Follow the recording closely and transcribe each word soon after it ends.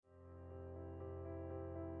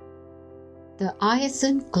The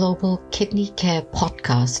ISN Global Kidney Care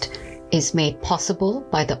podcast is made possible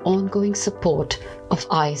by the ongoing support of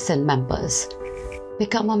ISN members.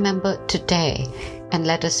 Become a member today and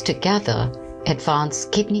let us together advance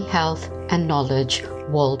kidney health and knowledge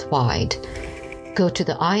worldwide. Go to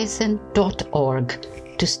the isn.org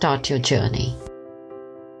to start your journey.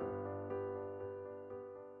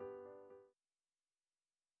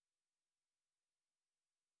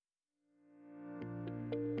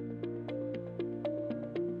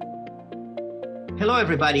 Hello,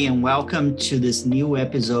 everybody, and welcome to this new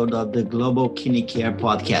episode of the Global Kidney Care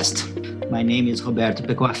podcast. My name is Roberto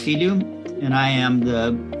Filho, and I am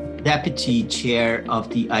the Deputy Chair of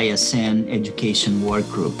the ISN Education Work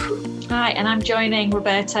Group. Hi, and I'm joining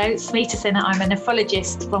Roberto Smeeta. I'm a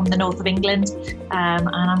nephrologist from the north of England, and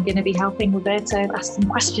I'm going to be helping Roberto ask some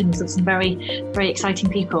questions of some very, very exciting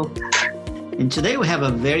people. And today we have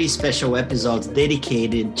a very special episode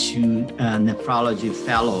dedicated to nephrology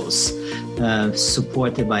fellows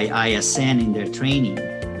supported by ISN in their training.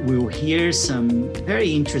 We'll hear some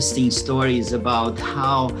very interesting stories about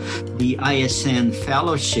how the ISN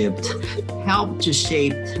Fellowship helped to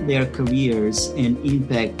shape their careers and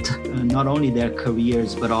impact not only their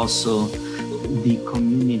careers, but also the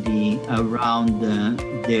community around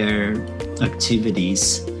their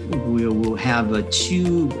activities. We will have a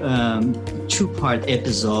two-part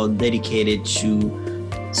episode dedicated to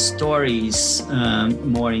stories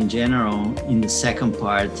more in general in the second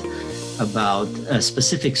part about a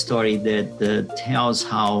specific story that tells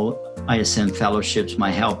how ISN fellowships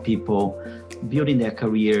might help people building their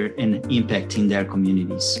career and impacting their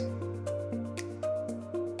communities.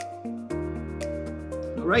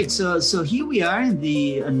 All right, so here we are in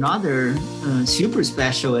another super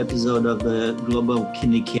special episode of the Global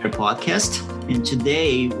Kidney Care podcast. And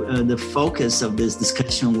today, the focus of this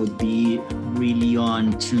discussion would be really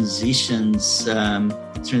on transitions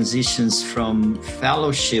from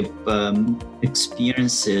fellowship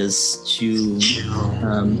experiences to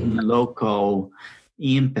local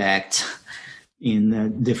impact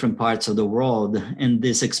in different parts of the world. And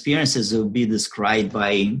these experiences will be described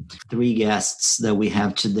by three guests that we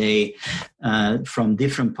have today from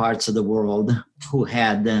different parts of the world who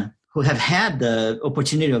have had the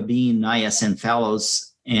opportunity of being ISN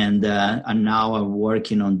fellows and now are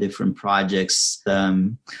working on different projects,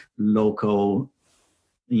 local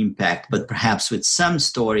impact, but perhaps with some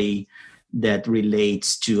story that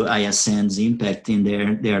relates to ISN's impact in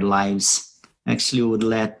their lives. Actually, would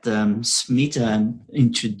let Smeeta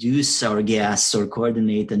introduce our guests or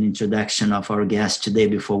coordinate an introduction of our guests today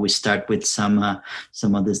before we start with some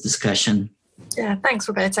of this discussion. Yeah, thanks,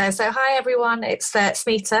 Roberto. So hi, everyone. It's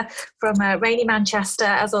Smeeta from rainy Manchester,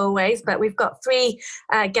 as always, but we've got three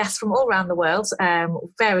guests from all around the world,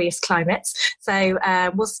 various climates. So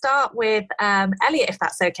we'll start with Elliot, if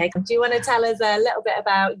that's okay. Do you want to tell us a little bit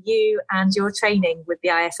about you and your training with the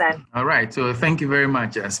ISN? All right. So thank you very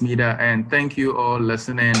much, Smeeta, and thank you all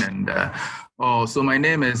listening. And so my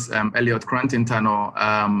name is Elliot Krantintano.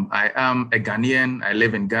 I am a Ghanaian. I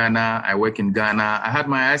live in Ghana. I work in Ghana. I had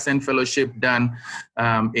my ISN fellowship done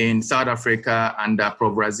in South Africa under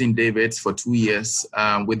Prof. Razin Davids for 2 years,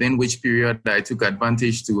 within which period I took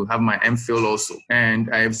advantage to have my MPhil also. And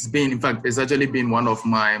it's actually been one of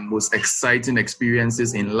my most exciting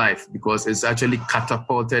experiences in life because it's actually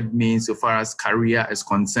catapulted me so far as career is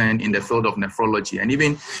concerned in the field of nephrology and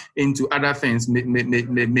even into other things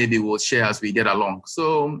maybe we'll share as we get along.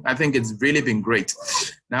 So I think it's really been great.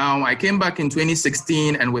 Now, I came back in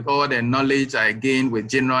 2016, and with all the knowledge I gained with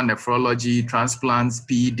general nephrology, transplants,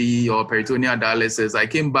 PD, or peritoneal dialysis, I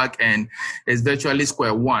came back and it's virtually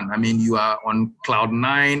square one. I mean, you are on cloud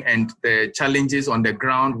nine, and the challenges on the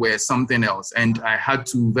ground were something else. And I had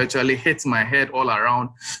to virtually hit my head all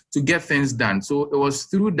around to get things done. So it was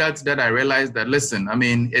through that I realized that, listen, I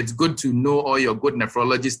mean, it's good to know all your good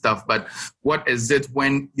nephrology stuff, but what is it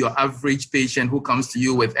when your average patient who comes to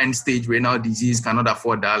you with end-stage renal disease cannot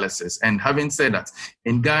afford dialysis? And having said that,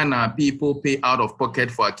 in Ghana, people pay out of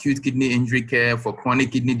pocket for acute kidney injury care, for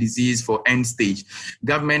chronic kidney disease, for end-stage.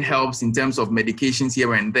 Government helps in terms of medications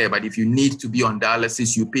here and there, but if you need to be on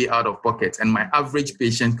dialysis, you pay out of pocket, and my average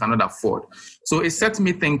patient cannot afford. So it set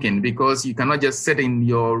me thinking, because you cannot just sit in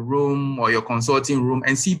your room or your consulting room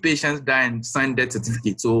and see patients die and sign death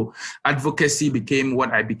certificates. So advocacy became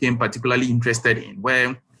what I became particularly interested in,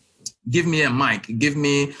 where give me a mic, give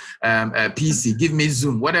me a PC, give me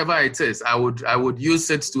Zoom, whatever it is. I would use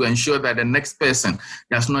it to ensure that the next person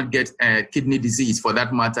does not get kidney disease, for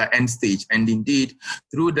that matter, end stage. And indeed,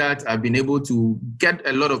 through that, I've been able to get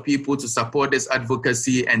a lot of people to support this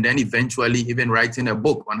advocacy, and then eventually even writing a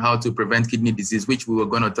book on how to prevent kidney disease, which we were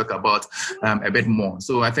going to talk about a bit more.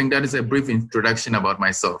 So I think that is a brief introduction about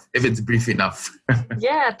myself, if it's brief enough.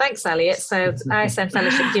 Yeah, thanks, Elliot. So ISN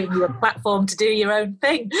Fellowship giving you a platform to do your own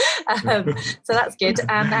thing. So that's good.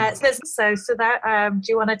 And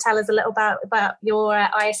do you want to tell us a little about your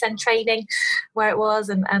ISN training, where it was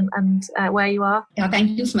and where you are? Yeah,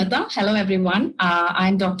 thank you, Smeeta. Hello, everyone.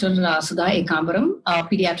 I'm Dr. Sudha Ekambaram, a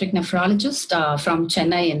pediatric nephrologist from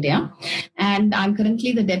Chennai, India. And I'm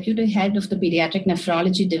currently the deputy head of the pediatric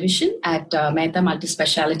nephrology division at Mehta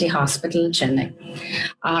Multispeciality Hospital, Chennai.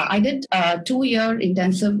 I did a 2-year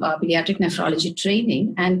intensive pediatric nephrology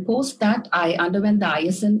training, and post that I underwent the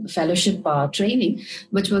ISN Fellowship training,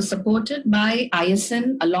 which was supported by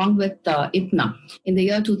ISN along with IPNA in the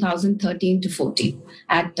year 2013 to 14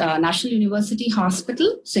 at National University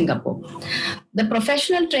Hospital, Singapore. The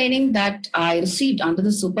professional training that I received under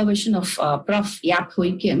the supervision of Prof. Yap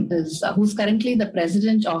Hui Kim, who's currently the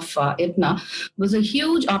president of IPNA, was a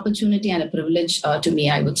huge opportunity and a privilege to me,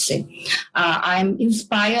 I would say. I'm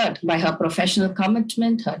inspired by her professional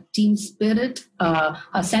commitment, her team spirit,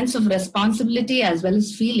 a sense of responsibility as well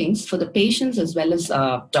as feelings for the patients as well as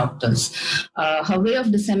doctors. Her way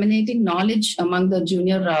of disseminating knowledge among the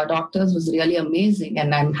junior doctors was really amazing,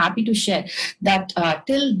 and I'm happy to share that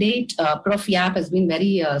till date, Prof. Yap has been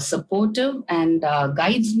very supportive and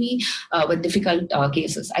guides me with difficult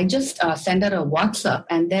cases. I just send her a WhatsApp,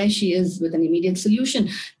 and there she is with an immediate solution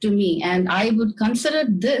to me. And I would consider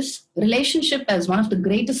this relationship as one of the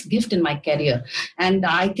greatest gifts in my career. And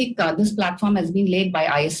I think this platform has been laid by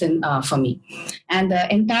ISN for me. And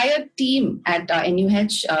the entire team at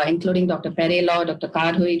NUH, including Dr. Perelo, Dr.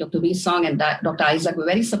 Karhui, Dr. V. Song, and Dr. Isaac, were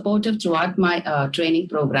very supportive throughout my training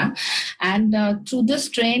program. And through this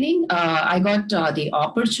training, I got the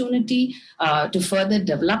opportunity to further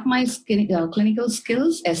develop my clinical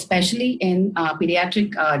skills, especially in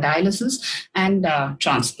pediatric dialysis and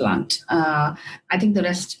transplant. I think the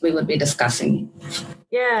rest we will be discussing.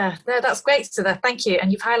 Yeah, that's great, Sudha. Thank you.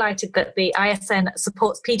 And you've highlighted that the ISN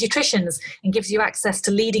supports paediatricians and gives you access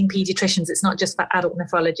to leading paediatricians. It's not just for adult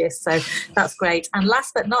nephrologists. So that's great. And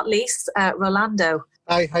last but not least, Rolando.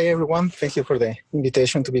 Hi, everyone. Thank you for the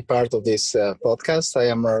invitation to be part of this podcast. I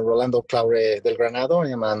am Rolando Claure del Granado.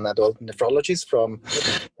 I am an adult nephrologist from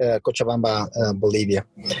Cochabamba, Bolivia.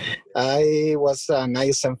 I was an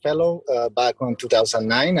ISN Fellow back in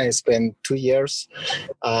 2009. I spent 2 years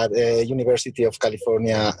at the University of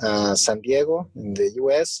California, San Diego in the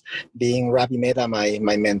US, being Rabbi Mehta my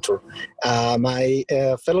mentor. My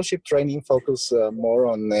fellowship training focused more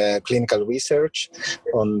on clinical research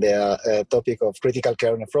on the topic of critical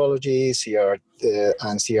care nephrology,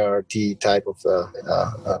 and CRT type of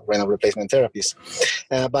renal replacement therapies.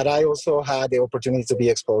 But I also had the opportunity to be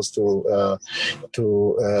exposed to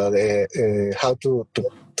how to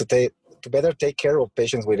better take care of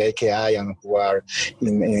patients with AKI and who are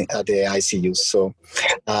at the ICU. So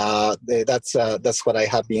that's what I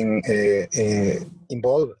have been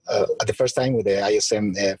involved at the first time with the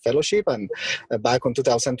ISN Fellowship. And back in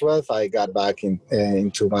 2012, I got back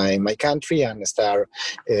into my country and started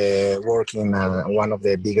working one of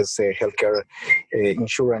the biggest healthcare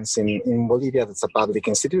insurance in Bolivia. That's a public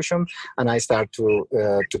institution. And I started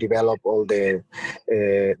to develop all the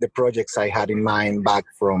projects I had in mind back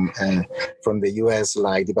from the US,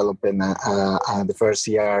 like developing the first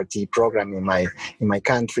CRT program in my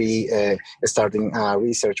country, starting a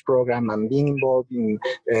research program, and being involved in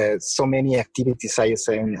so many activities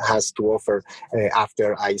ISN has to offer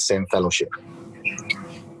after ISN Fellowship.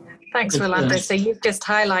 Thanks, Rolando. So you've just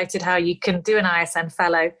highlighted how you can do an ISN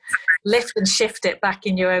Fellow, lift and shift it back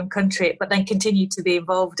in your own country, but then continue to be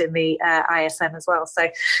involved in the ISN as well. So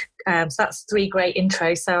that's 3 great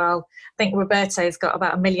intros. So I think Roberto's got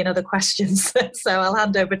about 1 million other questions. So I'll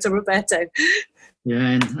hand over to Roberto. Yeah,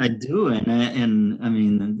 and I do. And I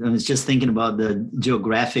mean, I was just thinking about the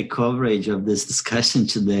geographic coverage of this discussion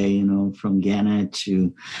today, from Ghana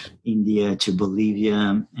to India to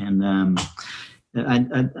Bolivia. And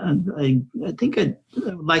I think I'd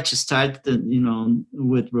like to start,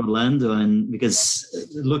 with Rolando, and because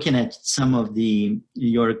looking at some of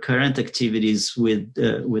your current activities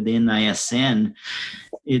within ISN,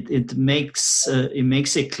 it makes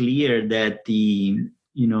it clear that the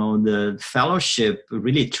fellowship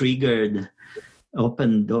really triggered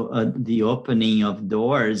the opening of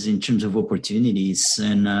doors in terms of opportunities.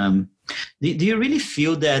 And Do you really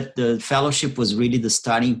feel that the fellowship was really the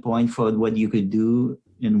starting point for what you could do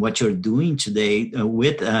and what you're doing today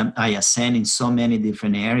with ISN in so many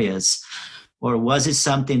different areas? Or was it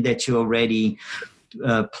something that you already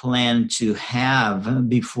planned to have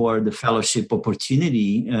before the fellowship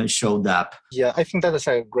opportunity showed up? Yeah, I think that is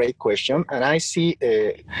a great question. And I see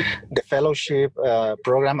the fellowship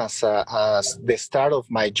program as the start of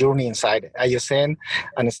my journey inside ISN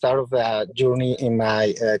and the start of the journey in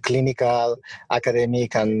my clinical,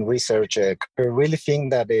 academic, and research. I really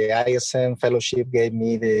think that the ISN Fellowship gave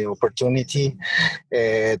me the opportunity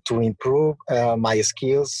to improve my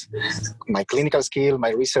skills, my clinical skill,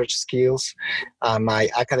 my research skills, my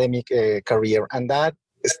academic career. And that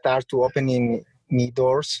started to opening me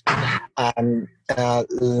doors and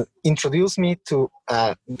introduced me to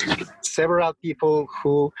several people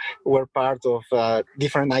who were part of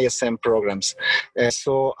different ISN programs.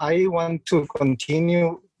 So I want to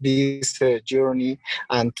continue this journey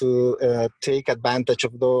and to take advantage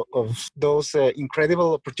of those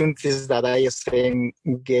incredible opportunities that ISN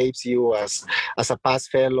gives you as a past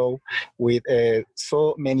fellow with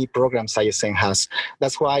so many programs ISN has.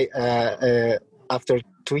 That's why after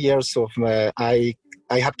 2 years of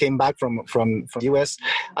I have came back from US.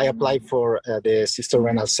 I applied for the Sister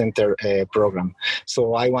Renal Center program.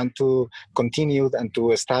 So I want to continue and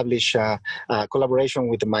to establish a collaboration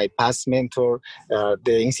with my past mentor,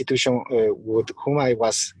 the institution with whom I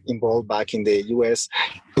was involved back in the US,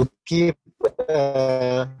 to keep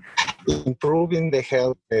improving the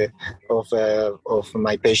health of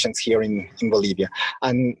my patients here in Bolivia,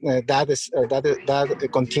 and that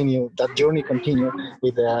journey continue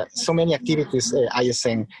with so many activities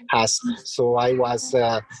ISN has. So I was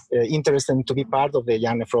interested to be part of the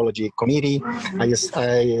Young Nephrology Committee. I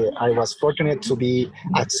was fortunate to be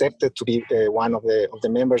accepted to be one of the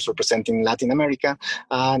members representing Latin America,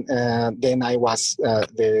 and then I was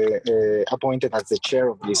appointed as the chair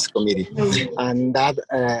of this committee, and that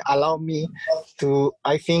allowed me to,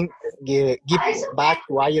 I think, give back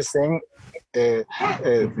to ISN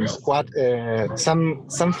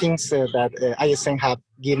some things that ISN have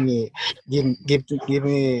give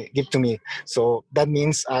to me. So that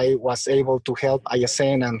means I was able to help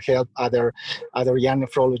ISN and help other young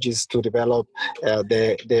nephrologists to develop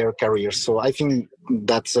their careers. So I think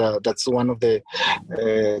that's one of the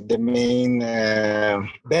main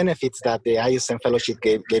benefits that the ISN Fellowship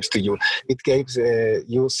gives to you. It gives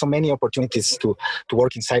you so many opportunities to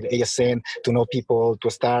work inside ISN, to know people,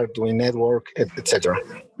 to start doing network, etc.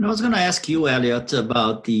 I was going to ask you, Elliot,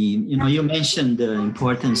 about you mentioned the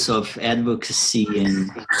importance of advocacy and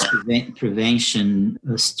prevention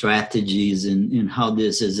strategies and how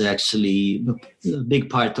this is actually a big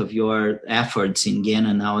part of your efforts in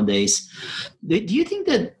Ghana nowadays. Do you think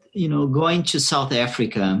that, going to South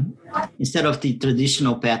Africa, instead of the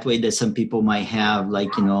traditional pathway that some people might have,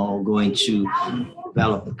 like, going to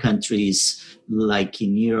developed countries like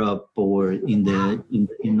in Europe or in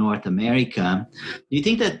North America, do you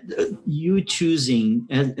think that you choosing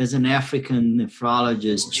as an African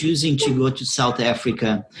nephrologist, choosing to go to South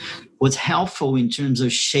Africa was helpful in terms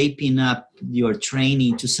of shaping up your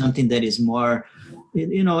training to something that is more,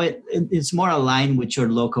 it's more aligned with your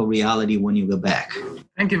local reality when you go back?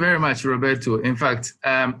 Thank you very much, Roberto. In fact,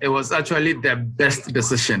 it was actually the best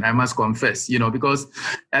decision, I must confess, because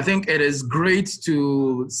I think it is great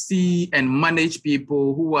to see and manage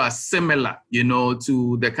people who are similar,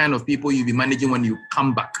 to the kind of people you'll be managing when you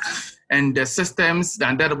come back. And the systems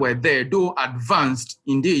that were there, though advanced,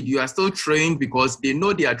 indeed, you are still trained because they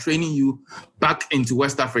know they are training you back into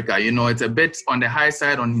West Africa. It's a bit on the high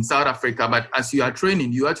side in South Africa, but as you are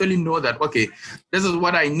training, you actually know that, okay, this is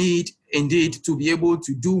what I need, indeed, to be able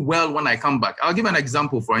to do well when I come back. I'll give an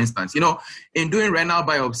example, for instance. In doing renal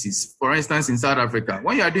biopsies, for instance, in South Africa,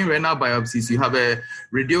 when you are doing renal biopsies, you have a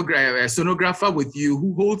sonographer with you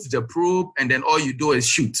who holds the probe, and then all you do is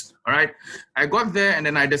shoot. All right. I got there and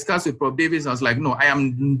then I discussed with Prof. Davis. I was like, no, I am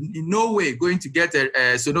in no way going to get a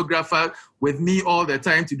sonographer with me all the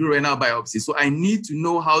time to do renal biopsy. So I need to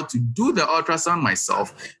know how to do the ultrasound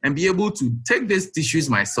myself and be able to take these tissues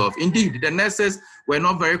myself. Indeed, the nurses were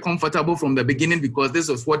not very comfortable from the beginning because this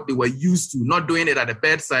was what they were used to, not doing it at the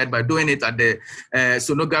bedside, but doing it at the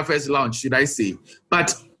sonographer's lounge, should I say.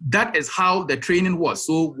 But that is how the training was.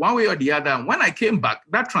 So one way or the other, when I came back,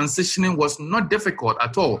 that transitioning was not difficult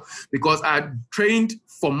at all because I trained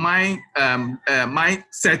for my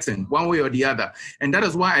setting one way or the other. And that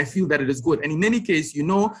is why I feel that it is good. And in any case,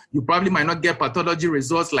 you probably might not get pathology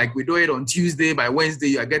results like we do it on Tuesday. By Wednesday,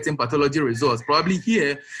 you are getting pathology results. Probably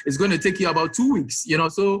here, it's going to take you about 2 weeks,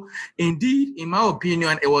 So indeed, in my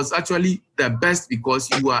opinion, it was actually the best because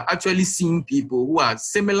you are actually seeing people who are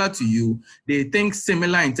similar to you. They think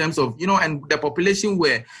similar in terms of, and the population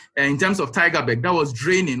were, in terms of Tigerberg, that was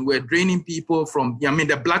draining. We're draining people from,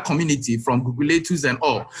 the Black community, from Guguletus and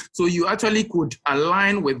all. So you actually could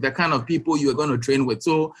align with the kind of people you're going to train with.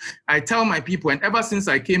 So I tell my people, and ever since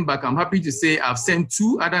I came back, I'm happy to say I've sent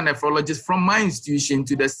 2 other nephrologists from my institution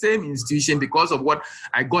to the same institution because of what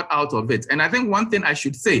I got out of it. And I think one thing I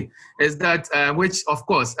should say is that, which of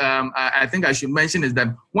course I think I should mention, is that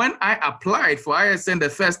when I applied for ISN the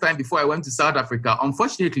first time before I went to South Africa,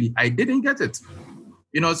 unfortunately, I didn't get it.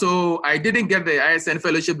 So I didn't get the ISN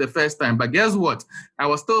Fellowship the first time, but guess what? I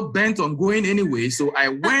was still bent on going anyway. So I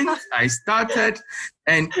went, I started,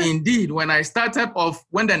 and indeed, when I started off,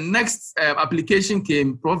 when the next application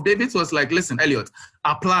came, Prof. David was like, listen, Elliot,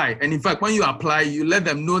 apply. And in fact, when you apply, you let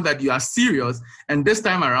them know that you are serious. And this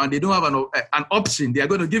time around, they don't have an option. They are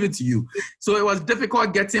going to give it to you. So it was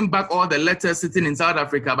difficult getting back all the letters sitting in South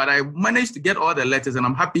Africa, but I managed to get all the letters. And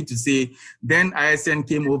I'm happy to say, then ISN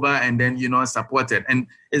came over and then, supported. And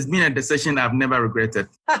it's been a decision I've never regretted.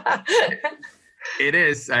 It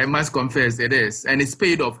is, I must confess, it is. And it's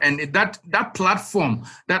paid off. And that platform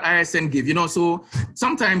that ISN give, so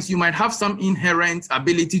sometimes you might have some inherent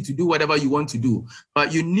ability to do whatever you want to do,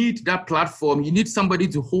 but you need that platform. You need somebody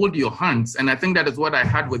to hold your hands. And I think that is what I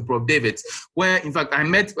had with Prof. David, where, in fact, I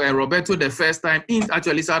met Roberto the first time in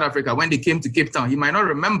actually South Africa when they came to Cape Town. He might not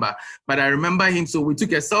remember, but I remember him. So we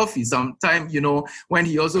took a selfie sometime, when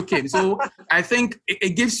he also came. So I think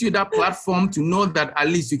it gives you that platform to know that at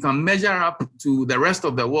least you can measure up to the rest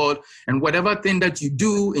of the world, and whatever thing that you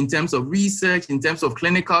do in terms of research, in terms of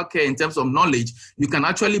clinical care, in terms of knowledge, you can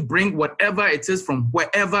actually bring whatever it is from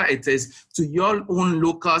wherever it is to your own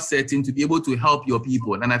local setting to be able to help your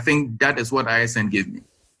people. And I think that is what ISN gave me.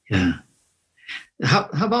 Yeah. How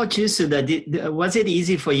about you, Sudha? Was it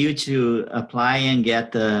easy for you to apply and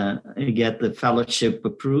get the fellowship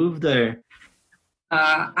approved, or?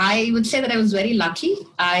 I would say that I was very lucky.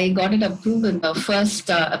 I got it approved in the first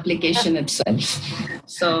application itself.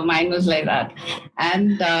 So mine was like that.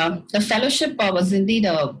 And the fellowship was indeed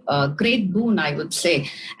a great boon, I would say.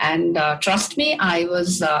 And trust me, I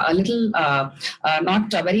was a little not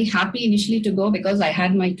very happy initially to go because I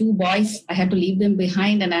had my 2 boys. I had to leave them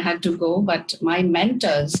behind and I had to go. But my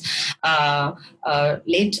mentors,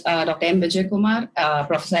 late Dr. M. Vijay Kumar,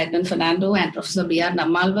 Professor Edmund Fernando, and Professor B.R.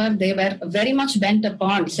 Nammalvar, they were very much bent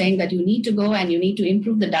upon saying that you need to go and you need to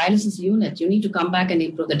improve the dialysis unit. You need to come back and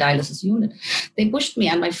improve the dialysis unit. They pushed me,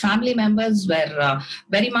 and my family members were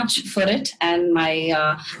very much for it. And my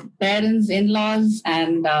parents, in-laws,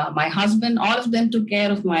 and my husband, all of them took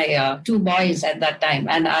care of my 2 boys at that time.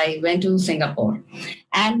 And I went to Singapore.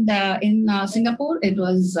 And in Singapore, it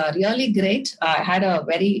was really great. I had a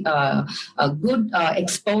very good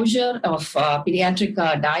exposure of pediatric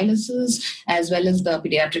dialysis as well as the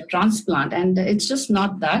pediatric transplant. And it's just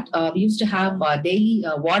not that. We used to have daily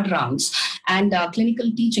ward rounds and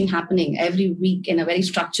clinical teaching happening every week in a very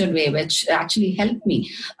structured way, which actually helped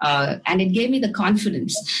me. And it gave me the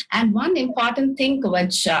confidence. And one important thing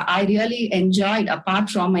which I really enjoyed apart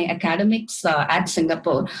from my academics at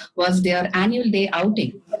Singapore was their annual day outing.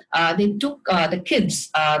 They took the kids,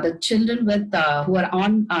 the children with who are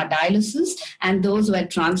on dialysis and those who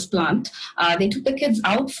had transplant. They took the kids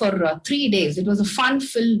out for 3 days. It was a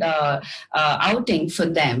fun-filled outing for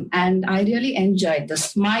them. And I really enjoyed the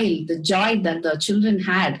smile, the joy that the children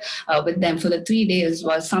had with them for the 3 days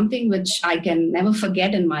was something which I can never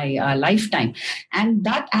forget in my lifetime. And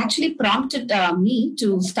that actually prompted me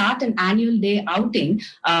to start an annual day outing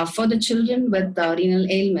for the children with renal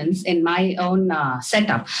ailments in my own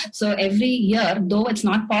setup. So every year, though it's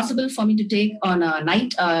not possible for me to take on a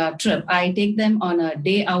night trip, I take them on a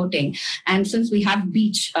day outing. And since we have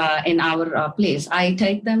beach in our place, I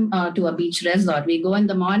take them to a beach resort. We go in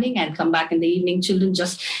the morning and come back in the evening. Children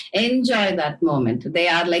just enjoy that moment. They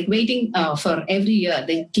are like waiting for every year.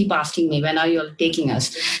 They keep asking me, when are you all taking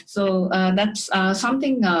us? So that's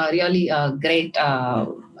something really great.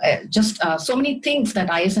 Just so many things that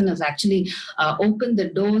ISN has actually opened the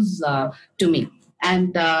doors to me.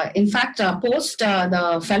 And in fact, post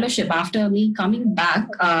the fellowship, after me coming back,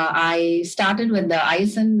 I started with the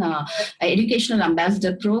ISN Educational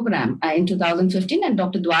Ambassador Program in 2015. And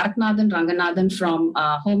Dr. Dwaraknathan Ranganathan from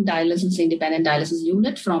Home Dialysis Independent Dialysis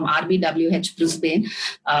Unit from RBWH Brisbane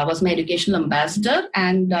was my educational ambassador.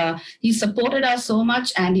 And he supported us so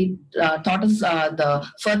much, and he taught us the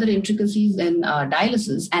further intricacies in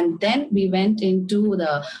dialysis. And then we went into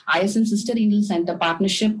the ISN Sister Renal Center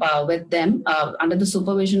partnership with them under under the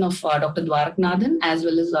supervision of Dr. Dwaraknathan as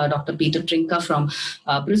well as Dr. Peter Trinka from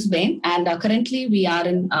Brisbane. And currently we are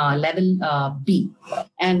in level B.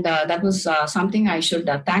 And that was something I should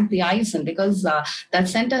thank the ISN, because that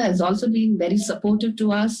center has also been very supportive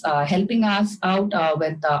to us, helping us out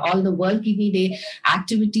with all the World Kidney Day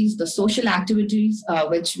activities, the social activities,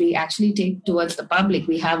 which we actually take towards the public.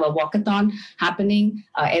 We have a walkathon happening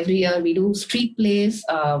every year. We do street plays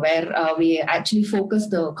where we actually focus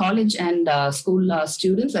the college and school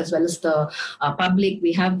students as well as the public.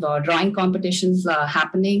 We have drawing competitions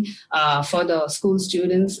happening for the school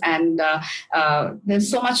students, and there's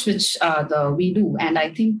so much which we do. And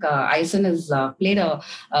I think ISN has played a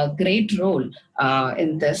great role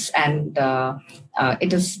in this, and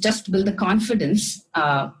it has just built the confidence,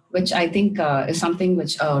 which I think is something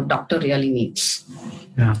which a doctor really needs.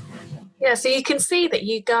 Yeah, so you can see that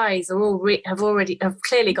you guys are all have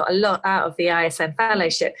clearly got a lot out of the ISN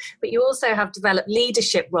Fellowship, but you also have developed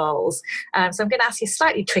leadership roles. So I'm going to ask you a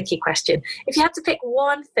slightly tricky question. If you had to pick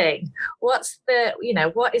one thing, what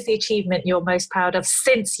is the achievement you're most proud of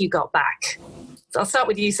since you got back? So I'll start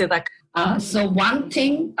with you, Sudha. So one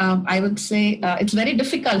thing I would say, it's very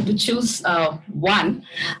difficult to choose one.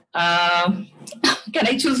 Can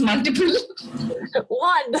I choose multiple?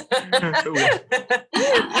 One.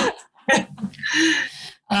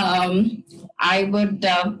 I would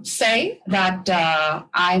say that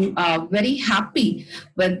I'm very happy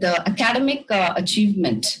with the academic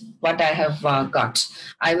achievement what I have got.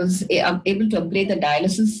 I was able to upgrade the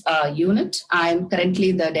dialysis unit. I'm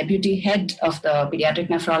currently the deputy head of the pediatric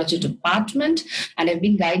nephrology department, and I've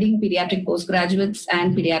been guiding pediatric postgraduates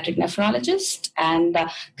and pediatric nephrologists. And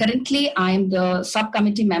currently, I'm the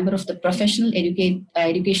subcommittee member of the Professional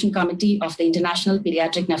Education Committee of the International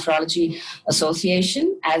Pediatric Nephrology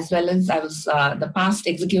Association, as well as I was the past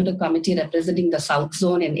executive committee representing the South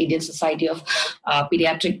Zone in Indian Society of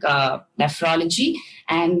Pediatric Nephrology.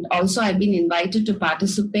 And also, I've been invited to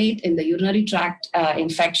participate in the urinary tract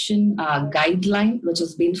infection guideline, which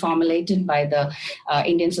has been formulated by the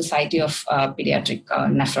Indian Society of Pediatric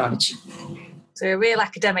Nephrology. So a real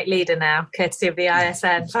academic leader now, courtesy of the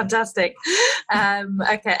ISN. Fantastic.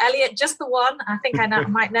 Okay, Elliot, just the one. I think I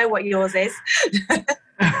might know what yours is.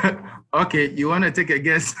 Okay, you want to take a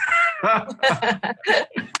guess? I'll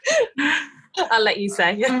let you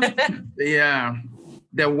say. Yeah.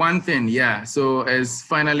 The one thing, so is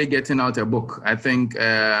finally getting out a book. I think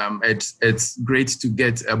it's great to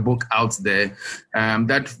get a book out there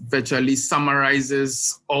that virtually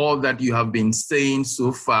summarizes all that you have been saying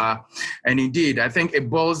so far. And indeed, I think it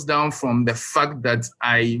boils down from the fact that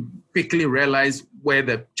I quickly realized where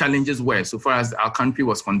the challenges were so far as our country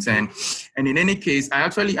was concerned. And in any case,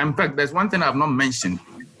 in fact, there's one thing I've not mentioned,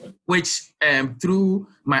 which through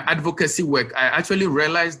my advocacy work, I actually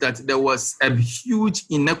realized that there was a huge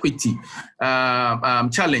inequity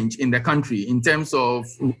challenge in the country in terms of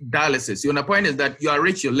dialysis. The point is that you are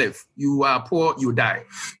rich, you live. You are poor, you die.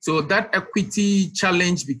 So that equity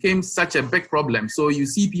challenge became such a big problem. So you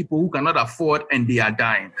see people who cannot afford and they are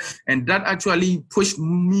dying. And that actually pushed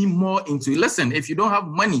me more into, listen, if you don't have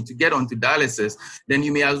money to get onto dialysis, then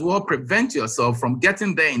you may as well prevent yourself from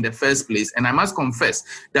getting there in the first place. And I must confess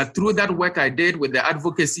that through that work I did with the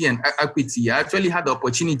advocacy and equity, I actually had the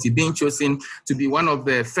opportunity being chosen to be one of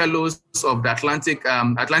the fellows of the Atlantic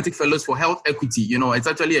Fellows for Health Equity. It's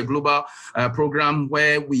actually a global program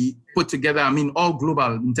where we put together, all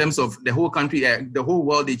global in terms of the whole country, the whole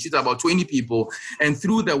world. They choose about 20 people. And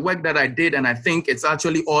through the work that I did, and I think it's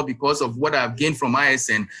actually all because of what I've gained from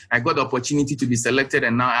ISN, I got the opportunity to be selected,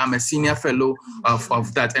 and now I'm a senior fellow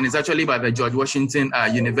of that. And it's actually by the George Washington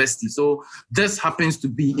University. So this happens to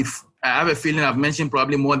be, if I have a feeling I've mentioned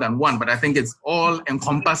probably more than one, but I think it's all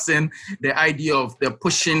encompassing the idea of the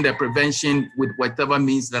pushing the prevention with whatever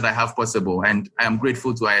means that I have possible. And I am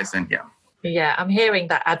grateful to ISN here. Yeah, I'm hearing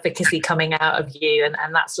that advocacy coming out of you,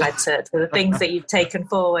 and that's led to the things that you've taken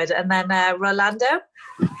forward. And then Rolando,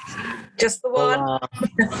 just the one?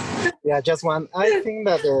 Yeah, just one. I think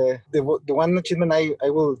that the one achievement I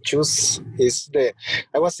will choose is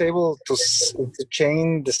I was able to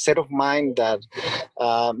change the set of mind that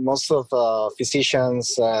most of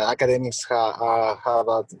physicians, academics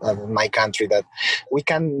have in my country, that we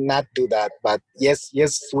cannot do that. But yes,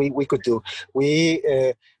 we could do.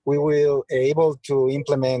 we will able to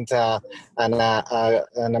implement an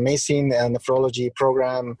amazing nephrology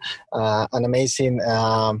program, an amazing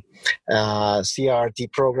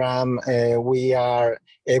CRT program. We are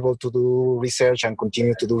able to do research and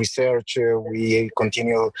continue to do research. We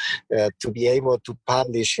continue to be able to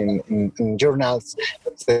publish in journals,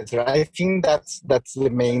 etc. I think that's the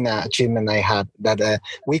main achievement I had, that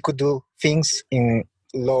we could do things in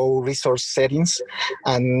low resource settings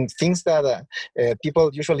and things that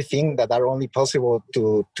people usually think that are only possible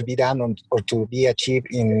to be done or to be achieved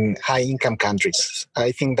in high income countries.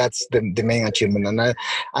 I think that's the main achievement, and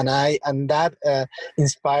that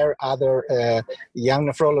inspire other young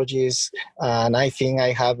nephrologists, and I think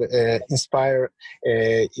I have inspired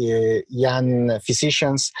young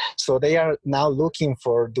physicians, so they are now looking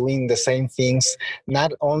for doing the same things,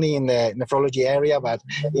 not only in the nephrology area but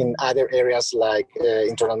in other areas like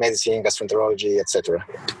internal medicine, gastroenterology, etc.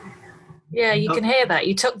 Yeah, you can hear that.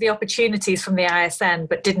 You took the opportunities from the ISN,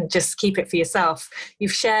 but didn't just keep it for yourself.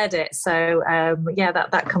 You've shared it. So,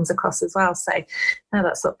 that comes across as well. So,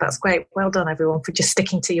 no, that's great. Well done, everyone, for just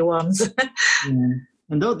sticking to your ones. Yeah.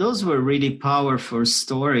 And those were really powerful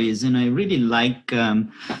stories. And I really like,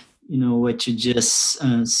 what you just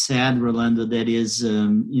said, Rolando, that is, a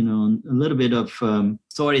little bit of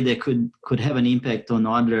story that could have an impact on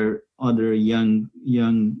other young,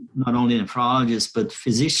 not only nephrologists, but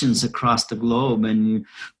physicians across the globe. And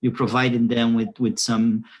you provided them with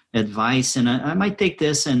some advice. And I might take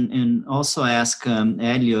this and also ask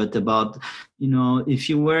Elliot about, if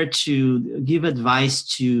you were to give advice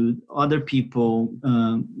to other people,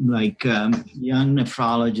 like young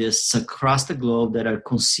nephrologists across the globe that are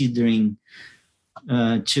considering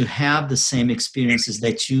to have the same experiences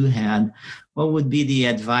that you had, what would be the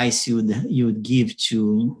advice you would give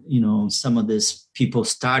to, some of these people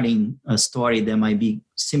starting a story that might be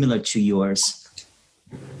similar to yours?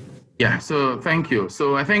 Yeah, so thank you.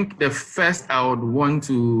 So I think the first I would want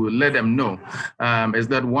to let them know is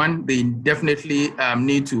that, one, they definitely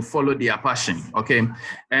need to follow their passion, okay?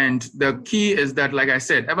 And the key is that, like I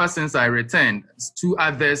said, ever since I returned, 2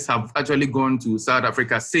 others have actually gone to South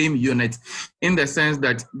Africa, same unit, in the sense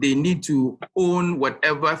that they need to own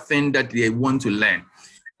whatever thing that they want to learn.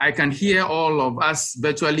 I can hear all of us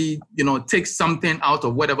virtually, take something out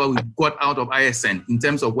of whatever we got out of ISN in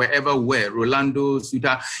terms of wherever we're, Rolando,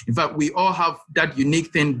 Smeeta. In fact, we all have that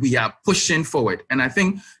unique thing we are pushing forward. And I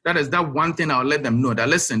think that is that one thing I'll let them know, that,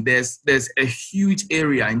 listen, there's a huge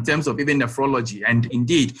area in terms of even nephrology. And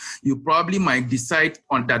indeed, you probably might decide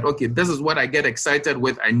on that, okay, this is what I get excited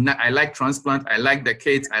with. I like transplant, I like the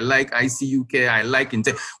kids, I like ICU care, I like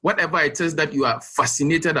whatever it is that you are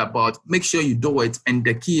fascinated about, make sure you do it. And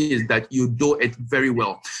the key is that you do it very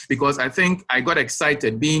well, because I think I got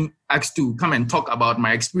excited being asked to come and talk about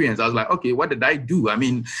my experience. I was like, okay, what did I do? I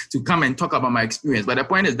mean, to come and talk about my experience. But the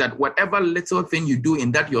point is that whatever little thing you do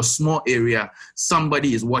in that your small area,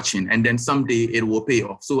 somebody is watching, and then someday it will pay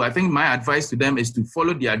off. So I think my advice to them is to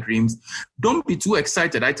follow their dreams. Don't be too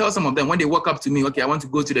excited. I tell some of them when they walk up to me, okay, I want to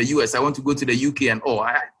go to the US, I want to go to the UK and all.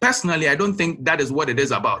 Personally, I don't think that is what it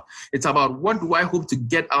is about. It's about, what do I hope to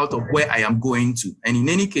get out of where I am going to? And in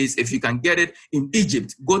any case, if you can get it in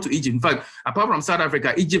Egypt, go to Egypt. In fact, apart from South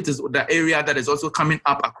Africa, Egypt is the area that is also coming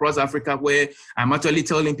up across Africa, where I'm actually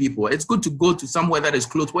telling people it's good to go to somewhere that is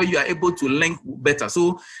close, where you are able to link better.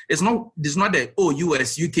 So it's not the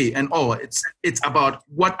US, UK and all. It's about,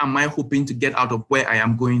 what am I hoping to get out of where I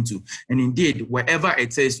am going to? And indeed, wherever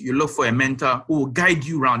it is, you look for a mentor who will guide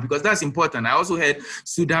you around, because that's important. I also heard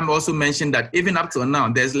Sudham also mention that even up till now,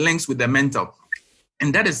 there's links with the mentor.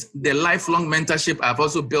 And that is the lifelong mentorship I've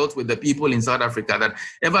also built with the people in South Africa, that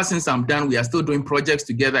ever since I'm done, we are still doing projects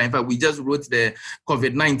together. In fact, we just wrote the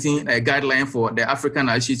COVID-19 guideline for the African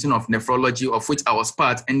Association of Nephrology, of which I was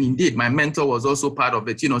part. And indeed, my mentor was also part of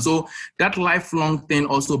it. So that lifelong thing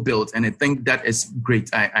also built. And I think that is great,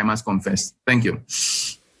 I must confess. Thank you.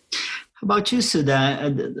 How about you,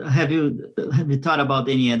 Sudha? Have you thought about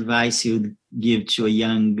any advice you'd give to a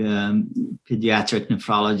young pediatric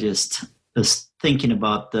nephrologist thinking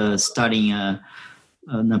about starting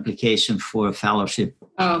an application for a fellowship?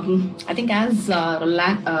 I think as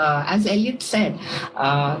Elliot said,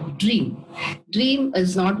 dream. Dream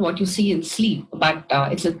is not what you see in sleep, but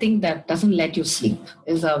it's a thing that doesn't let you sleep.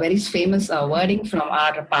 Is a very famous wording from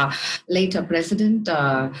our later president,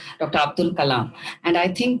 Dr. Abdul Kalam. And I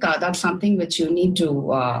think that's something which you need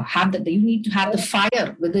to have. You need to have the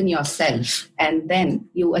fire within yourself, and then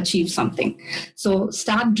you achieve something. So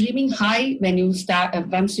start dreaming high when you start.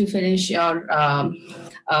 Once you finish your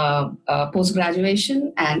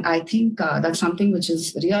post-graduation. And I think that's something which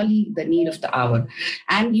is really the need of the hour.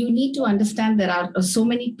 And you need to understand there are so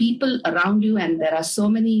many people around you, and there are so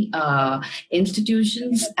many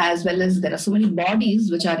institutions, as well as there are so many bodies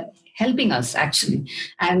which are helping us actually.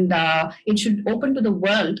 And it should open to the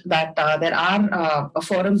world that there are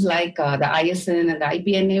forums like the ISN and the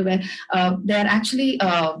IPNA where they're actually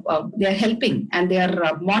they're helping, and they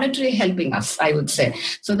are monetarily helping us, I would say.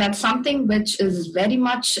 So that's something which is very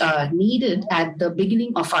much needed at the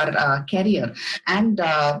beginning of our career, and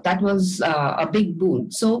that was a big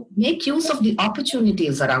boon. So make use of the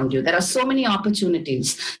opportunities around you. There are so many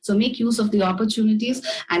opportunities. So make use of the opportunities,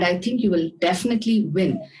 and I think you will definitely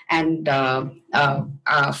win. And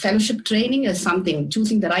fellowship training is something,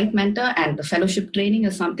 choosing the right mentor, and the fellowship training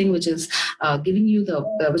is something which is giving you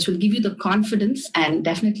which will give you the confidence, and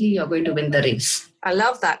definitely you're going to win the race. I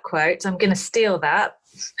love that quote. I'm going to steal that.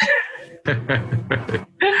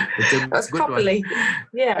 That's properly,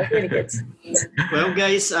 yeah, really good. Well,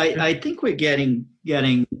 guys, I think we're getting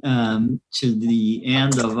to the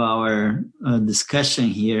end of our discussion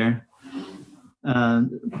here.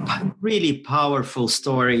 Really powerful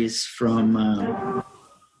stories from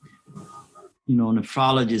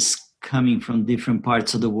nephrologists coming from different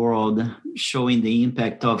parts of the world, showing the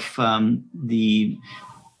impact of the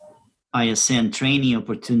ISN training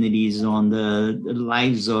opportunities on the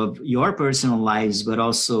lives of your personal lives, but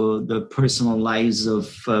also the personal lives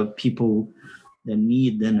of people that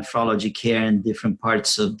need the nephrology care in different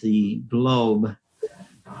parts of the globe.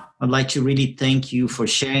 I'd like to really thank you for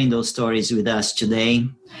sharing those stories with us today.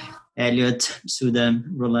 Elliot, Sudha,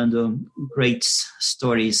 Rolando, great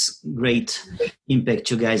stories, great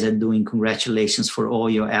impact you guys are doing. Congratulations for all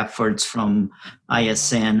your efforts from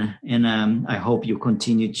ISN. And I hope you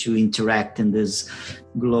continue to interact in this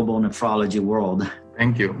global nephrology world.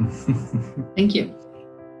 Thank you. Thank you.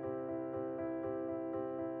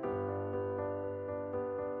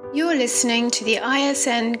 You're listening to the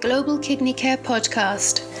ISN Global Kidney Care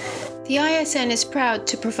Podcast. The ISN is proud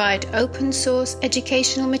to provide open source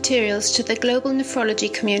educational materials to the global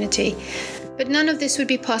nephrology community, but none of this would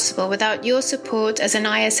be possible without your support as an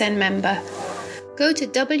ISN member. Go to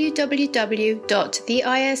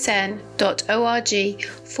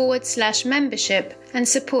www.theisn.org/membership and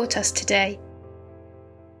support us today.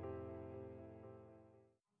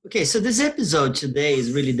 Okay, so this episode today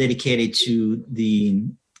is really dedicated to the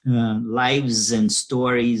lives and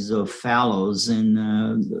stories of fellows, and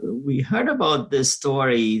we heard about this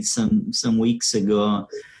story some weeks ago,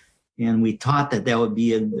 and we thought that would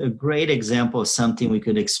be a great example of something we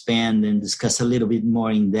could expand and discuss a little bit more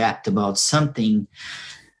in depth about something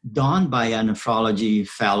done by a nephrology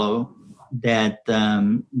fellow that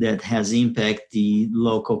has impacted the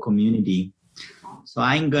local community. So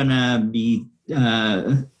I'm gonna be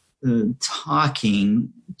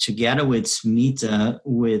talking together with Smeeta,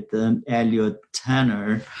 with Elliot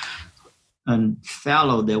Tanner, a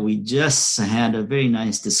fellow that we just had a very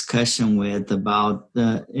nice discussion with about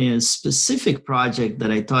a specific project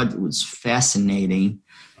that I thought was fascinating.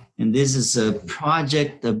 And this is a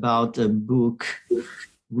project about a book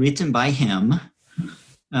written by him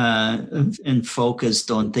and focused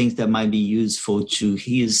on things that might be useful to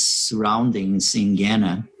his surroundings in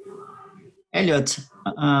Ghana. Elliot,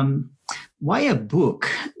 why a book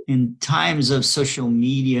in times of social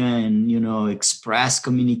media and, express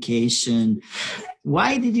communication?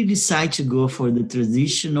 Why did you decide to go for the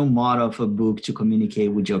traditional model of a book to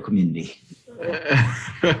communicate with your community?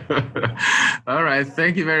 All right.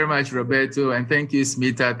 Thank you very much, Roberto. And thank you,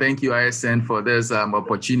 Smeeta. Thank you, ISN, for this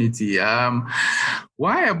opportunity.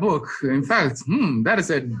 Why a book? In fact, that is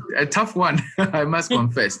a tough one, I must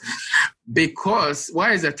confess. Because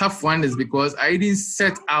why is a tough one is because I didn't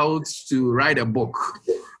set out to write a book.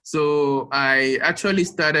 So I actually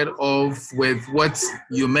started off with what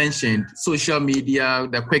you mentioned, social media,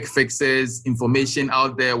 the quick fixes, information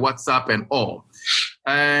out there, WhatsApp and all.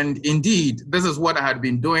 And indeed, this is what I had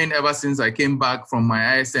been doing ever since I came back from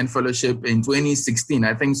my ISN Fellowship in 2016.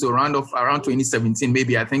 I think so around 2017,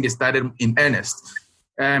 maybe I think it started in earnest.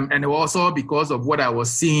 And also because of what I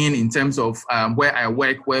was seeing in terms of where I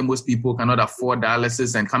work, where most people cannot afford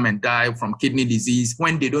dialysis and come and die from kidney disease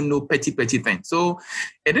when they don't know petty things. So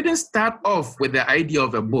it didn't start off with the idea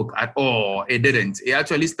of a book at all. It didn't. It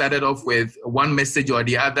actually started off with one message or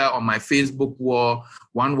the other on my Facebook wall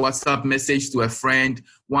one WhatsApp message to a friend,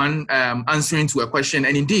 one answering to a question.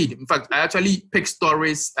 And indeed, in fact, I actually pick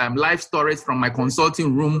stories, live stories from my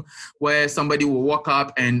consulting room where somebody will walk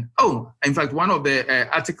up and, in fact, one of the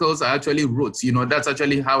articles I actually wrote, that's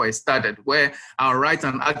actually how I started, where I'll write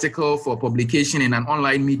an article for publication in an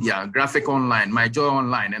online media, Graphic Online, My Joy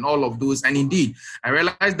Online, and all of those. And indeed, I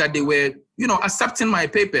realized that they were accepting my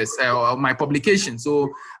papers or my publication.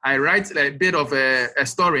 So I write a bit of a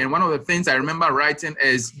story. And one of the things I remember writing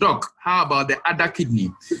is, Doc, how about the other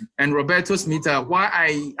kidney? And Roberto Smeeta, why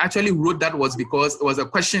I actually wrote that was because it was a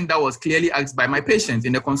question that was clearly asked by my patient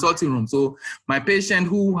in the consulting room. So my patient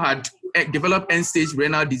who had developed end-stage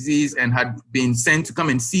renal disease and had been sent to come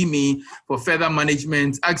and see me for further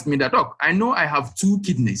management asked me that, Doc, I know I have 2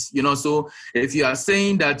 kidneys, so if you are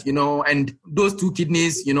saying that, and those 2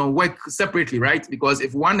 kidneys, work separately, right? Because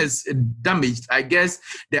if one is damaged, I guess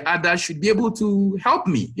the other should be able to help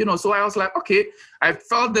me, so I was like, okay, I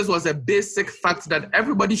felt this was a basic fact that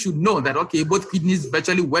everybody should know that, okay, both kidneys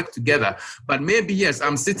virtually work together. But maybe, yes,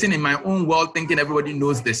 I'm sitting in my own world thinking everybody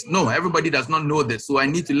knows this. No, everybody does not know this. So I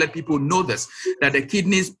need to let people know this, that the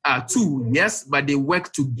kidneys are 2, yes, but they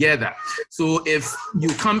work together. So if you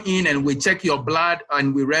come in and we check your blood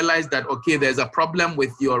and we realize that, okay, there's a problem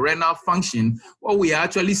with your renal function, what we are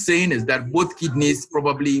actually saying is that both kidneys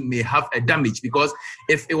probably may have a damage, because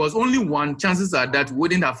if it was only one, chances are that we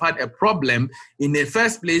wouldn't have had a problem in the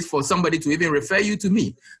first place for somebody to even refer you to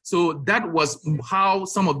me. So that was how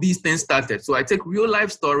some of these things started. So I take real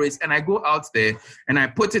life stories and I go out there and I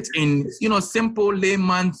put it in, simple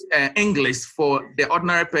layman's English for the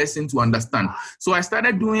ordinary person to understand. So I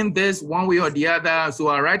started doing this one way or the other. So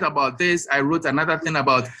I write about this. I wrote another thing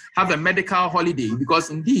about have a medical holiday, because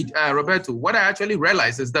indeed, Roberto, what I actually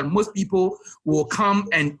realized is that most people will come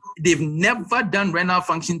and they've never done renal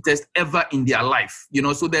function test ever in their life,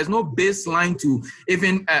 so there's no baseline to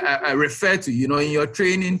even refer to, in your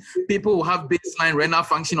training, people will have baseline renal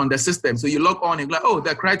function on the system. So you log on and like,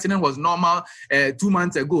 the creatinine was normal 2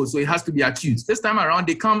 months ago, so it has to be acute. This time around,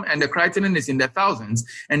 they come and the creatinine is in the thousands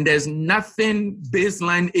and there's nothing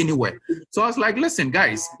baseline anywhere. So I was like, listen,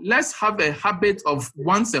 guys, let's have a habit of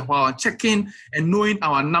once a while checking and knowing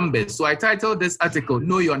our numbers. So I titled this article,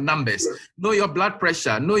 Know Your Numbers. Know your blood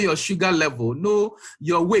pressure, know your sugar level, know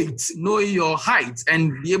your weight, know your height,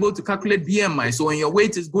 and be able to calculate BMI. So when your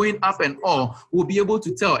weight is going up and all, we'll be able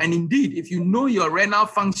to tell. And indeed, if you know your renal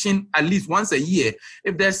function at least once a year,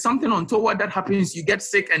 if there's something untoward that happens, you get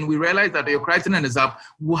sick and we realize that your creatinine is up,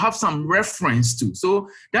 we'll have some reference to. So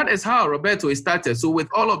that is how Roberto started. So with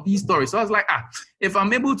all of these stories, so I was like, if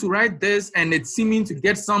I'm able to write this and it's seeming to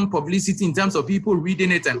get some publicity in terms of people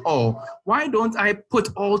reading it and all, why don't I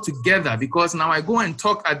put all together? Because now I go and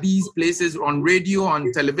talk at these places on radio,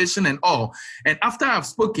 on television and all. And after I've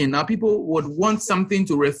spoken, now people would want something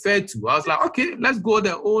to refer to. I was like, okay, let's go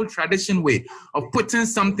the old tradition way of putting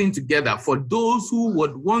something together for those who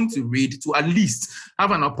would want to read, to at least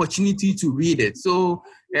have an opportunity to read it. So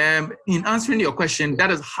in answering your question,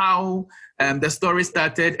 that is how the story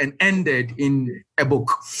started and ended in a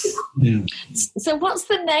book. Yeah. So what's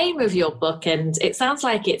the name of your book? And it sounds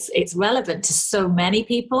like it's relevant to so many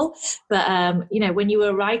people, but when you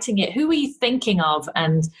were writing it, who were you thinking of,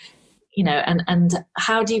 and and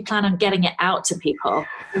how do you plan on getting it out to people?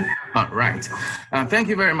 All right. Thank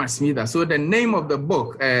you very much, Smeeta. So the name of the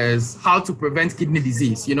book is How to Prevent Kidney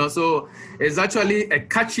Disease. So it's actually a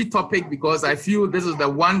catchy topic because I feel this is the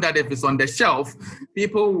one that if it's on the shelf,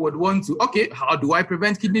 people would want to, okay, how do I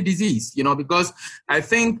prevent kidney disease? Because I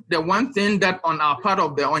think the one thing that in our part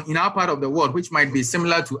of the world, which might be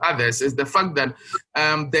similar to others, is the fact that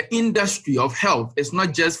the industry of health is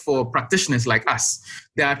not just for practitioners like us.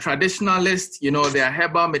 There are traditionalists, there are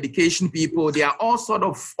herbal medication people. There are all sort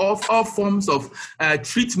of all forms of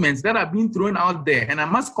treatments that are being thrown out there. And I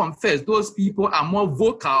must confess, those people are more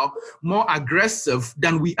vocal, more aggressive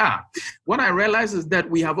than we are. What I realize is that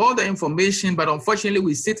we have all the information, but unfortunately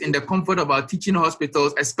we sit in the comfort of our teaching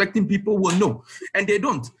hospitals expecting people will know, and they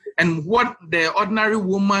don't. And what the ordinary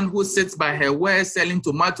woman who sits by her wares selling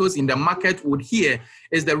tomatoes in the market would hear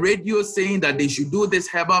is the radio saying that they should do this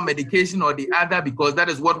herbal medication or the other because that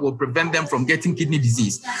is what will prevent them from getting kidney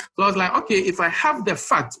disease. So I was like, okay, if I have the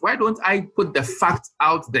facts, why don't I put the facts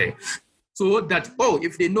out there? so that,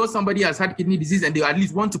 if they know somebody has had kidney disease and they at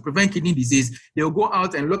least want to prevent kidney disease, they'll go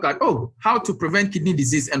out and look at, how to prevent kidney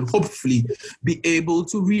disease and hopefully be able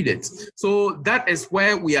to read it. So that is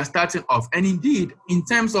where we are starting off. And indeed, in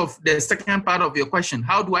terms of the second part of your question,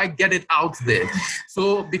 how do I get it out there?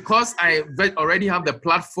 So because I already have the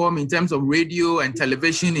platform in terms of radio and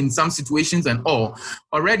television in some situations and all,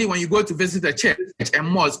 already when you go to visit a church, a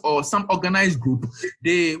mosque, or some organized group,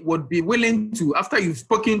 they would be willing to, after you've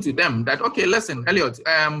spoken to them, that, okay, listen, Elliot,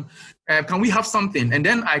 can we have something? And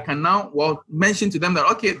then I can now mention to them that,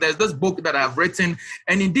 okay, there's this book that I've written.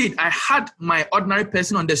 And indeed, I had my ordinary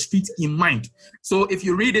person on the street in mind. So if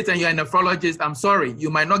you read it and you're a nephrologist, I'm sorry, you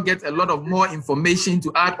might not get a lot of more information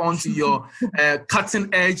to add on to your cutting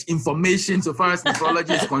edge information so far as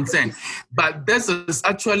nephrology is concerned. But this is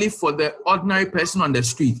actually for the ordinary person on the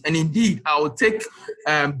street. And indeed, I will take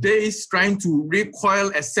days trying to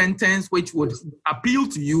recoil a sentence which would appeal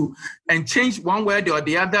to you and change one word or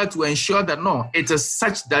the other to ensure that, no, it is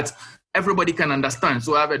such that everybody can understand.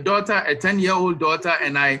 So I have a daughter, a 10-year-old daughter,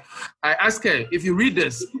 and I ask her, if you read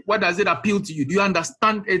this, what does it appeal to you? Do you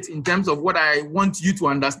understand it in terms of what I want you to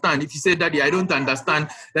understand? If you say, Daddy, I don't understand,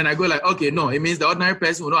 then I go like, okay, no, it means the ordinary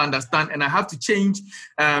person will not understand, and I have to change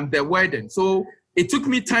the wording. So it took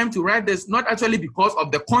me time to write this, not actually because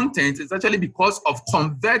of the content, it's actually because of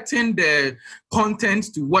converting the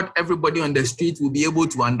content to what everybody on the street will be able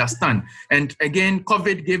to understand. And again,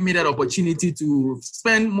 COVID gave me that opportunity to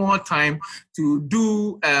spend more time to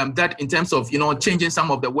do that in terms of, changing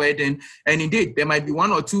some of the wording. And indeed, there might be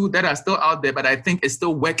one or two that are still out there, but I think it's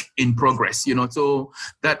still work in progress, so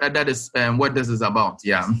that is what this is about,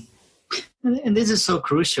 yeah. And this is so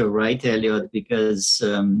crucial, right, Elliot? Because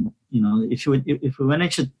if we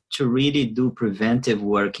wanted to really do preventive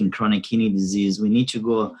work in chronic kidney disease, we need to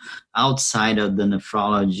go outside of the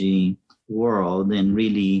nephrology world and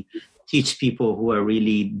really teach people who are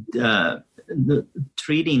really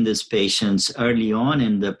treating these patients early on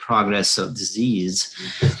in the progress of disease.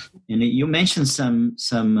 And you mentioned some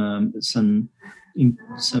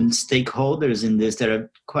stakeholders in this that are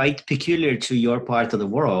quite peculiar to your part of the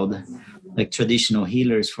world. Like traditional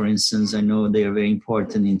healers, for instance, I know they are very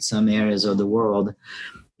important in some areas of the world.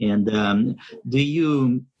 And do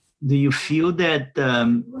you feel that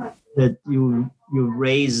that you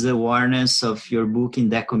raise the awareness of your book in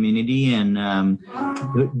that community? And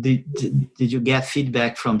did you get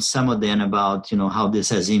feedback from some of them about how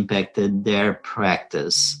this has impacted their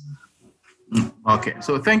practice? Okay,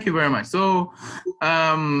 so thank you very much. So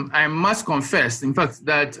I must confess, in fact,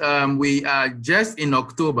 that we are just in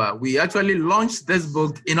October. We actually launched this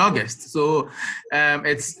book in August. So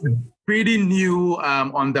it's pretty new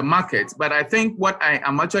on the market. But I think what I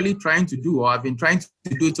am actually trying to do, or I've been trying to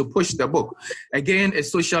do to push the book, again,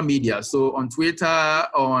 is social media. So on Twitter,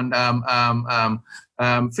 on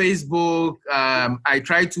Facebook, I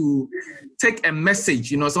try to take a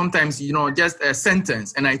message, sometimes, just a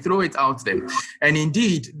sentence, and I throw it out there. And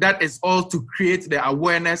indeed, that is all to create the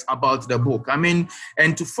awareness about the book. And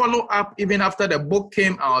to follow up, even after the book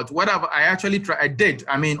came out, whatever I did,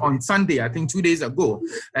 on Sunday, I think 2 days ago,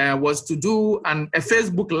 was to do a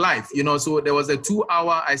Facebook Live, so there was a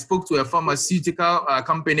 2-hour, I spoke to a pharmaceutical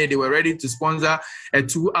company. They were ready to sponsor a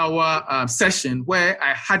 2-hour session where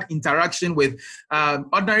I had interaction with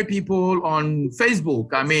ordinary people on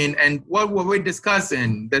Facebook. And what were we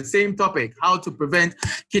discussing? The same topic, how to prevent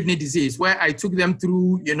kidney disease, where I took them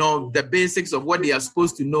through, the basics of what they are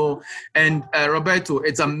supposed to know. And Roberto,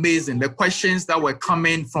 it's amazing. The questions that were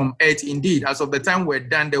coming from it, indeed, as of the time we're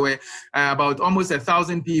done, there were about almost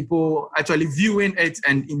 1,000 people actually viewing it.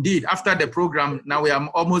 And indeed, after the program, now we are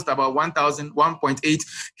almost about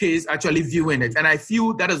 1.8K actually viewing it. And I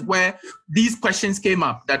feel that is where these questions came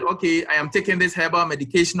up, that, okay, I am taking this herbal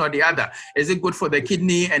medication or the other. Is it good for the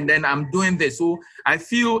kidney? And then I'm doing this. So I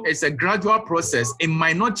feel it's a gradual process. It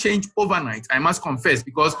might not change overnight, I must confess,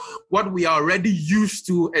 because what we are already used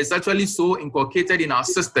to is actually so inculcated in our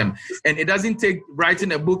system. And it doesn't take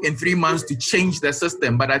writing a book in 3 months to change the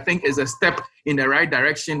system, but I think it's a step in the right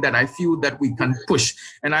direction that I feel that we can push.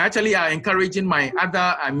 And I actually are encouraging my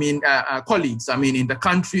other, colleagues, in the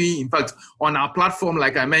country, in fact, on our platform,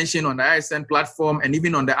 like I mentioned, on the ISN platform, and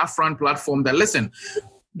even on the Afran platform, that listen,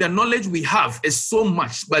 the knowledge we have is so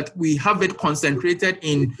much, but we have it concentrated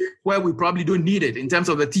in where we probably don't need it in terms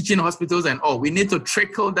of the teaching hospitals and all. We need to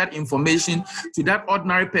trickle that information to that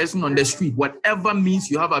ordinary person on the street, whatever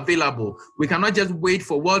means you have available. We cannot just wait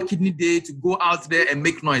for World Kidney Day to go out there and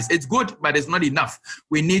make noise. It's good, but it's not enough.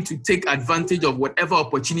 We need to take advantage of whatever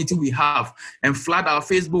opportunity we have and flood our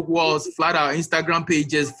Facebook walls, flood our Instagram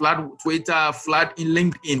pages, flood Twitter, flood in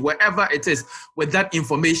LinkedIn, wherever it is with that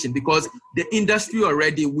information, because the industry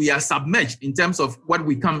already, we are submerged in terms of what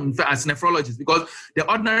we come as nephrologists, because the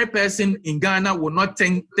ordinary person in Ghana will not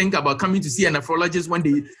think about coming to see a nephrologist when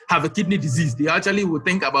they have a kidney disease. They actually will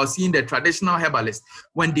think about seeing the traditional herbalist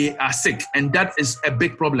when they are sick, and that is a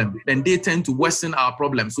big problem. Then they tend to worsen our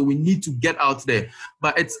problem. So we need to get out there,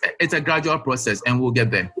 but it's a gradual process, and we'll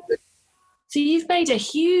get there. So you've made a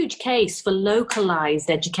huge case for localized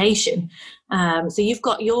education. So you've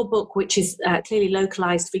got your book, which is clearly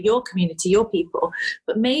localized for your community, your people,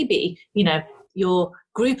 but maybe, your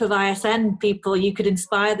group of ISN people, you could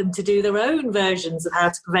inspire them to do their own versions of how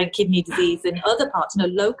to prevent kidney disease in other parts,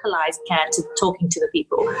 localized care to talking to the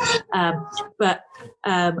people. But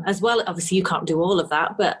as well, obviously you can't do all of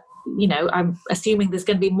that, but, I'm assuming there's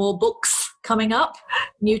going to be more books coming up,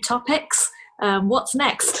 new topics. What's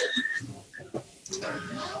next?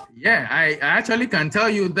 Yeah, I actually can tell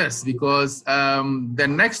you this, because the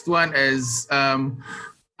next one is, am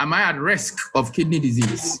I at risk of kidney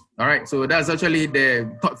disease? All right, so that's actually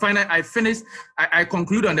the final. I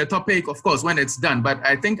conclude on the topic, of course, when it's done. But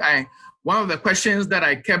I think one of the questions that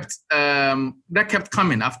I kept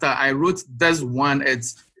coming after I wrote this one,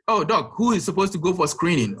 it's, oh, doc, who is supposed to go for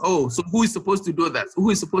screening? Oh, so who is supposed to do that?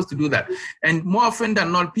 Who is supposed to do that? And more often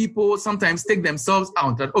than not, people sometimes take themselves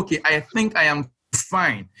out that, okay, I think I am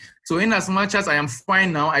fine. So in as much as I am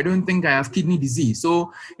fine now, I don't think I have kidney disease.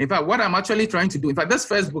 So in fact, what I'm actually trying to do, in fact, this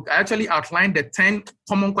first book, I actually outlined the 10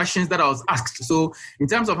 common questions that I was asked. So in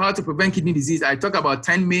terms of how to prevent kidney disease, I talk about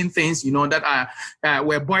 10 main things, that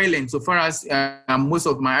were boiling so far as most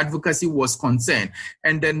of my advocacy was concerned.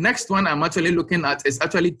 And the next one I'm actually looking at is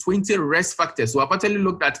actually 20 risk factors. So I've actually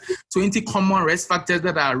looked at 20 common risk factors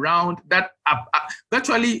that are around that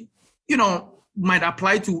actually, might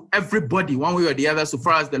apply to everybody one way or the other so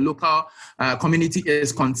far as the local community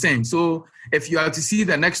is concerned. So if you are to see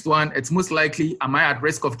the next one, it's most likely, am I at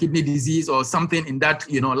risk of kidney disease or something in that,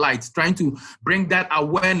 light, trying to bring that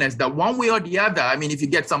awareness that one way or the other, I mean, if you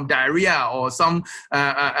get some diarrhea or some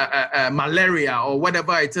malaria or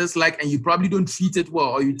whatever it is like, and you probably don't treat it well,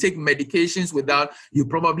 or you take medications without, you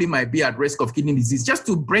probably might be at risk of kidney disease, just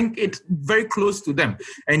to bring it very close to them.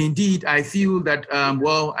 And indeed, I feel that,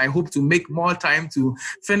 I hope to make more time to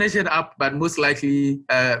finish it up, but most likely,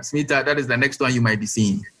 Smeeta, that is the next one you might be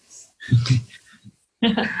seeing.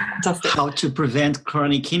 How to Prevent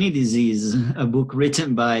Chronic Kidney Disease, a book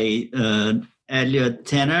written by Elliot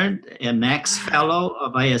Tanner, an ex-fellow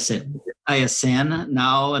of ISN,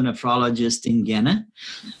 now a nephrologist in Ghana.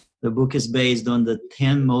 The book is based on the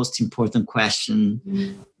 10 most important questions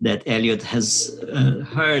that Elliot has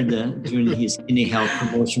heard during his kidney health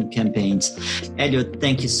promotion campaigns. Elliot,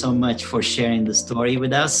 thank you so much for sharing the story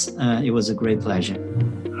with us. It was a great pleasure.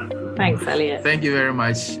 Thanks, Elliot. Thank you very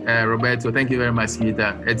much, Roberto. Thank you very much,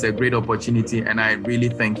 Smeeta. It's a great opportunity, and I really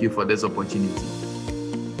thank you for this opportunity.